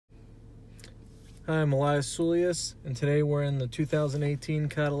Hi, I'm Elias Soulios, and today we're in the 2018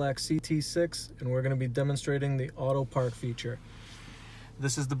 Cadillac CT6, and we're going to be demonstrating the auto park feature.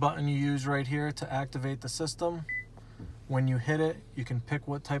 This is the button you use right here to activate the system. When you hit it, you can pick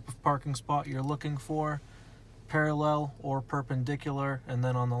what type of parking spot you're looking for, parallel or perpendicular, and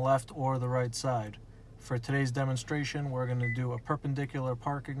then on the left or the right side. For today's demonstration, we're going to do a perpendicular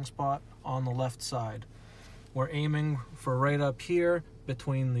parking spot on the left side. We're aiming for right up here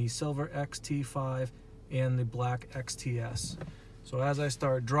between the silver XT5 and the black XTS. So as I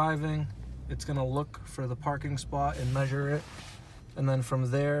start driving, it's going to look for the parking spot and measure it. And then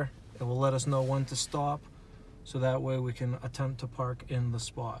from there, it will let us know when to stop. So that way we can attempt to park in the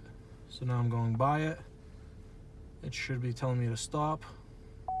spot. So now I'm going by it. It should be telling me to stop.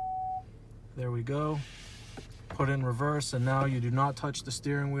 There we go. Put in reverse, and now you do not touch the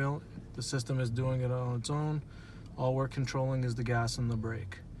steering wheel. The system is doing it on its own. All we're controlling is the gas and the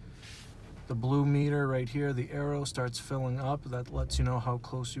brake. The blue meter right here, the arrow starts filling up. That lets you know how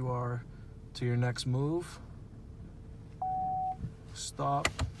close you are to your next move. Stop,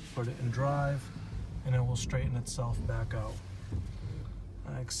 put it in drive, and it will straighten itself back out.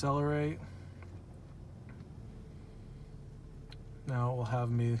 I accelerate. Now it will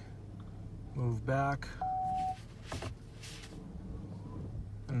have me move back.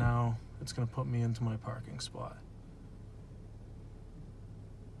 And now it's going to put me into my parking spot.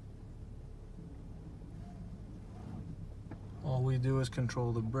 All we do is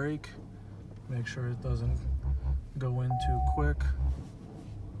control the brake, make sure it doesn't go in too quick.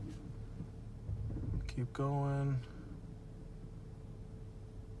 Keep going.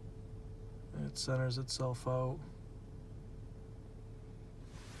 It centers itself out.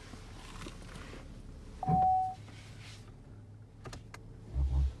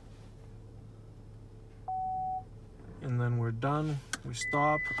 And then we're done. We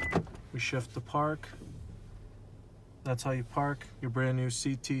stop, we shift to park. That's how you park your brand new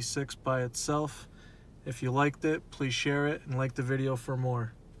CT6 by itself. If you liked it, please share it and like the video for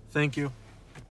more. Thank you.